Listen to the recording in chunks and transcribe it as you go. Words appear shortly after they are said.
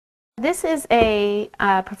This is a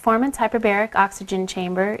performance hyperbaric oxygen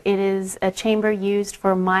chamber. It is a chamber used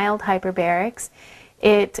for mild hyperbarics.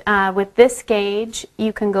 With this gauge,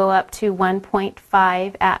 you can go up to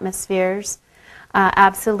 1.5 atmospheres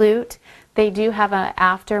absolute. They do have an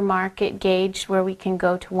aftermarket gauge where we can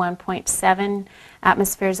go to 1.7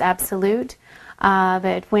 atmospheres absolute.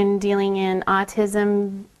 But when dealing in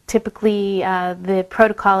autism, typically the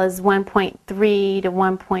protocol is 1.3 to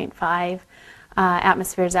 1.5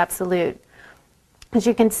 atmospheres absolute. As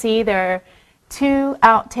you can see, there are two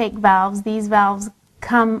outtake valves. These valves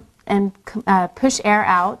come and push air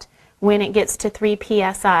out when it gets to 3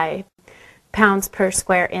 psi, pounds per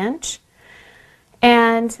square inch.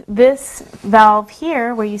 And this valve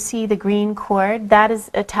here, where you see the green cord, that is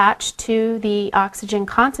attached to the oxygen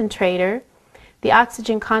concentrator. The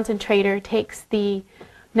oxygen concentrator takes the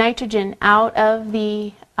nitrogen out of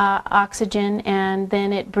the oxygen, and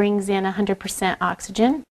then it brings in 100%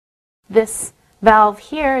 oxygen. This valve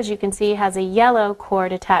here, as you can see, has a yellow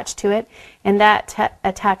cord attached to it, and that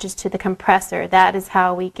attaches to the compressor. That is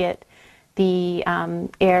how we get the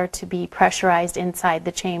air to be pressurized inside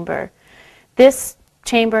the chamber. This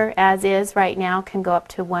chamber, as is right now, can go up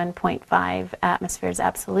to 1.5 atmospheres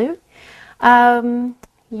absolute.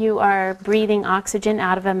 You are breathing oxygen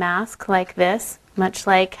out of a mask like this, much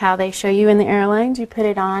like how they show you in the airlines. You put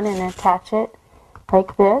it on and attach it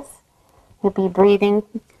like this. You'll be breathing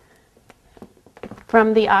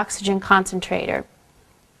from the oxygen concentrator.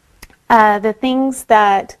 The things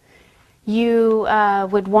that you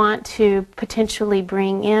would want to potentially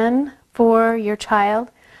bring in for your child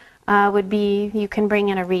would be, you can bring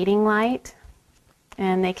in a reading light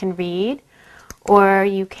and they can read, or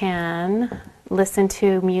you can listen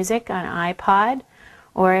to music on an iPod,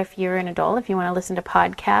 or if you're an adult, if you want to listen to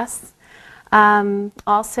podcasts.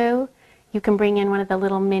 Also, you can bring in one of the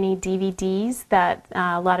little mini DVDs that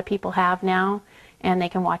a lot of people have now, and they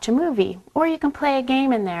can watch a movie, or you can play a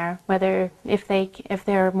game in there, whether if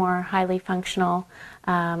they're a more highly functional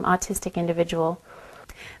autistic individual.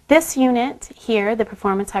 This unit here, the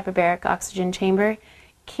performance hyperbaric oxygen chamber,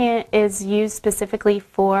 is used specifically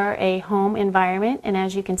for a home environment, and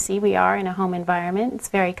as you can see, we are in a home environment. It's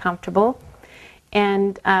very comfortable,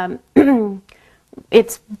 and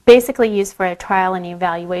it's basically used for a trial and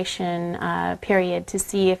evaluation period to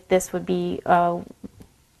see if this would be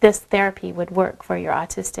this therapy would work for your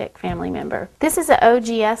autistic family member. This is an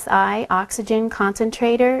OGSI oxygen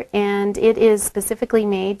concentrator, and it is specifically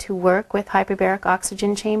made to work with hyperbaric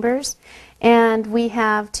oxygen chambers. And we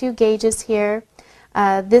have two gauges here.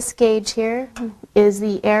 This gauge here is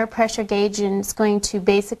the air pressure gauge, and it's going to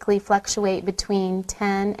basically fluctuate between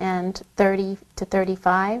 10 and 30 to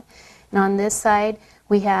 35. And on this side,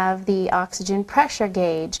 we have the oxygen pressure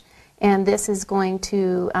gauge, and this is going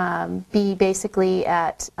to be basically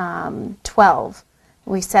at 12.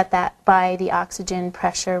 We set that by the oxygen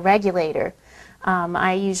pressure regulator.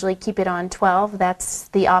 I usually keep it on 12. That's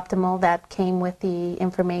the optimal that came with the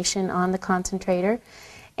information on the concentrator.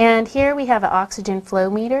 And here we have an oxygen flow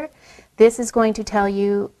meter. This is going to tell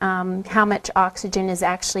you how much oxygen is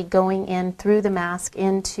actually going in through the mask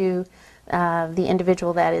into the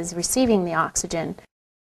individual that is receiving the oxygen.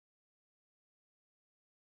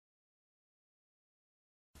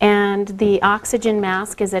 And the oxygen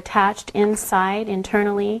mask is attached inside,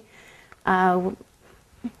 internally,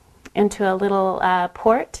 into a little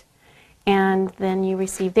port, and then you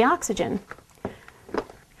receive the oxygen.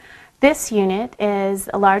 This unit is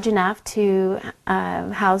large enough to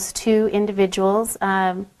house two individuals.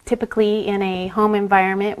 Typically in a home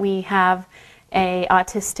environment, we have an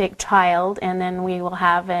autistic child, and then we will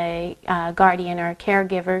have a guardian or a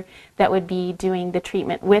caregiver that would be doing the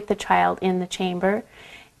treatment with the child in the chamber.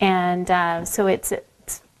 And so it's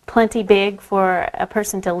plenty big for a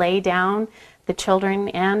person to lay down. The children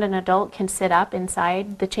and an adult can sit up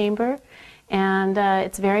inside the chamber, and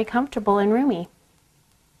it's very comfortable and roomy.